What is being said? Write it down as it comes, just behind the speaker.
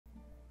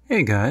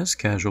Hey guys,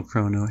 Casual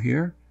Chrono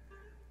here.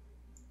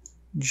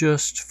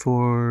 Just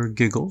for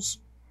giggles,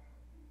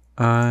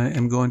 I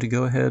am going to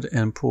go ahead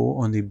and pull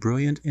on the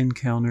Brilliant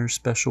Encounter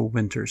Special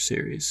Winter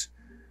series.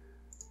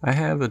 I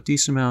have a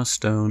decent amount of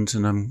stones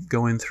and I'm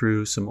going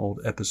through some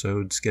old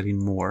episodes getting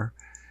more.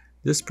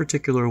 This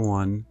particular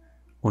one,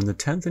 on the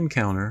 10th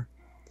encounter,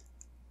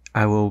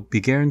 I will be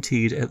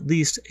guaranteed at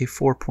least a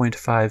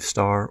 4.5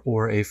 star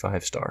or a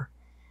 5 star.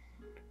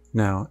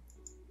 Now,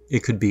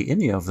 it could be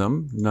any of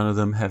them. None of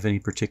them have any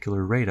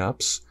particular rate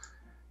ups.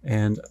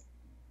 And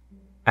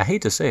I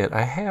hate to say it,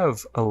 I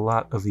have a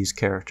lot of these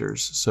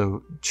characters.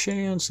 So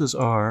chances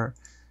are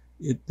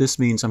this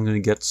means I'm going to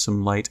get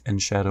some light and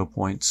shadow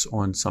points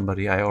on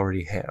somebody I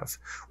already have.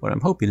 What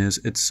I'm hoping is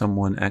it's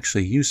someone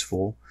actually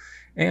useful.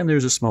 And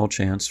there's a small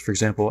chance, for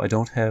example, I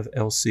don't have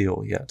El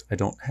Seal yet. I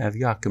don't have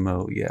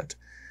Yakumo yet.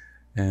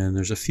 And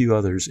there's a few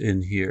others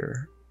in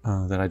here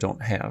that I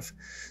don't have.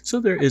 So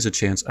there is a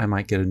chance I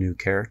might get a new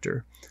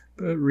character.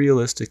 But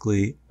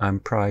realistically, I'm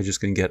probably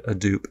just going to get a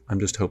dupe. I'm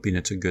just hoping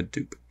it's a good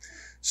dupe.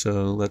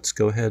 So let's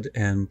go ahead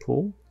and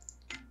pull.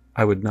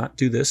 I would not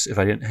do this if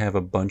I didn't have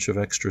a bunch of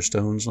extra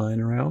stones lying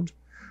around,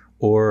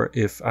 or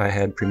if I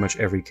had pretty much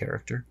every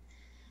character.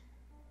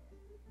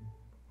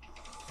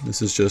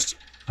 This is just,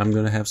 I'm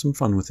going to have some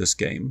fun with this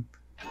game.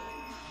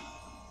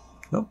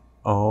 Nope,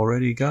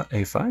 already got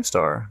a 5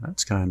 star.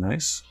 That's kind of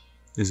nice.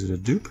 Is it a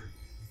dupe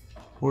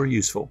or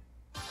useful?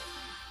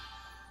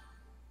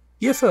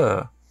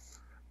 Yiffa!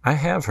 I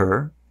have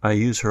her. I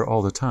use her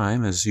all the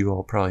time, as you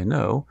all probably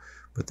know,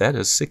 but that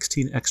is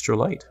 16 extra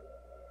light.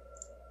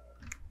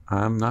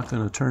 I'm not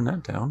going to turn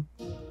that down.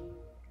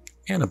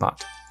 And a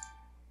bot.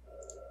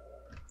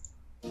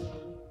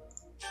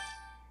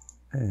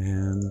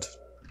 And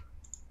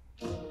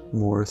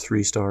more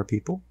 3-star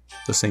people.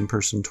 The same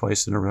person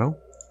twice in a row.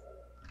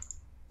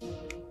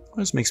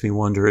 This makes me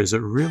wonder, is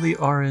it really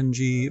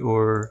RNG,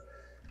 or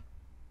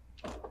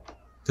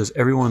does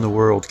everyone in the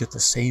world get the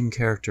same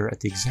character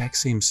at the exact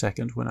same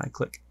second when I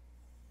click?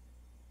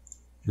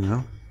 You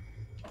know?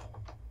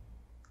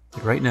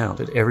 Like right now,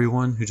 did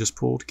everyone who just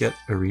pulled get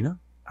Arena?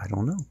 I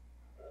don't know.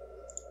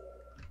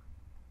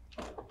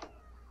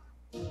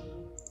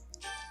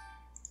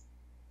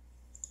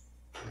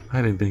 I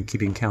haven't been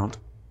keeping count.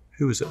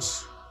 Who is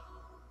this?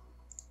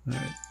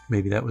 Alright,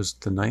 maybe that was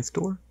the 9th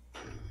door?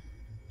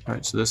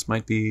 Alright, so this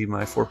might be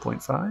my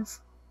 4.5.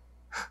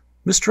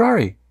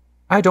 Mistrari!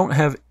 I don't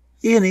have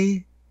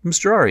any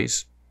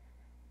Mistraris.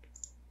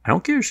 I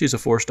don't care if she's a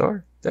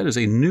 4-star. That is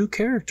a new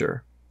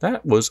character.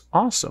 That was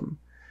awesome.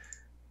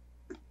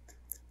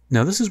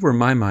 Now this is where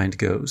my mind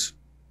goes.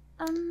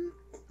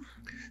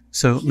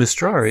 So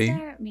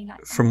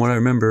Mistrari, from what I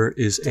remember,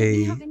 is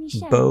a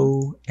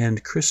bow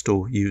and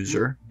crystal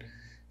user.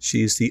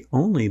 She's the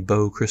only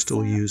bow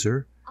crystal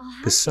user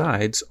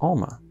besides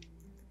Alma.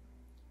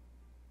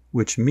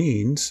 Which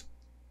means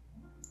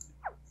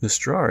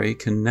Mistrari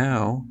can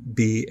now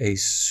be a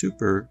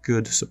super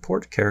good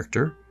support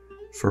character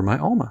for my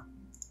Alma.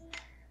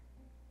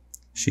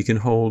 She can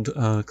hold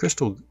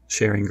crystal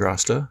sharing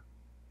Grasta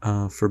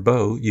for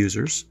bow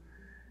users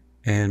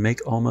and make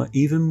Alma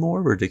even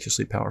more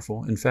ridiculously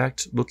powerful. In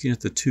fact, looking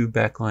at the 2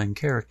 backline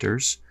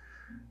characters,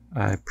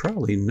 I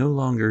probably no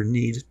longer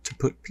need to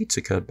put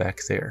Pizzica back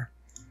there.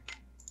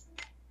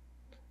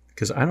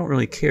 Because I don't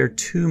really care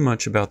too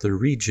much about the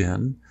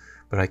regen,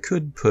 but I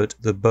could put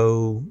the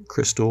bow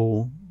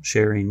crystal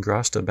sharing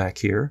Grasta back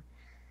here,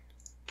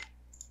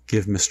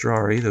 give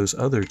Mistrari those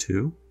other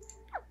 2,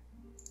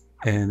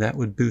 and that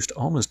would boost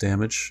Alma's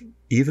damage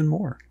even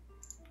more.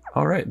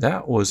 Alright,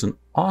 that was an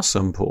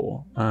awesome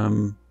pull.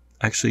 I'm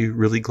actually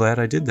really glad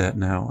I did that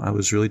now. I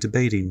was really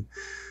debating,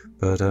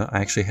 but I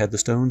actually had the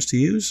stones to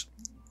use,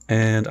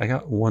 and I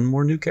got one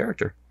more new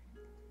character.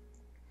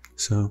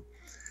 So,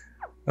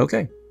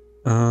 okay.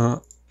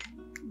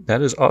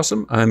 That is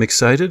awesome. I'm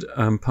excited.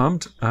 I'm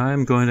pumped.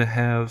 I'm going to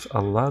have a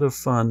lot of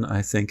fun,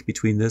 I think,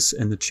 between this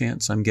and the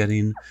chance I'm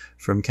getting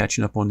from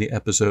catching up on the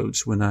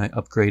episodes when I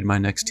upgrade my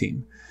next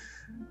team.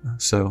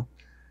 So,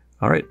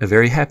 alright, a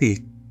very happy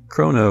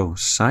Crono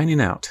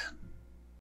signing out.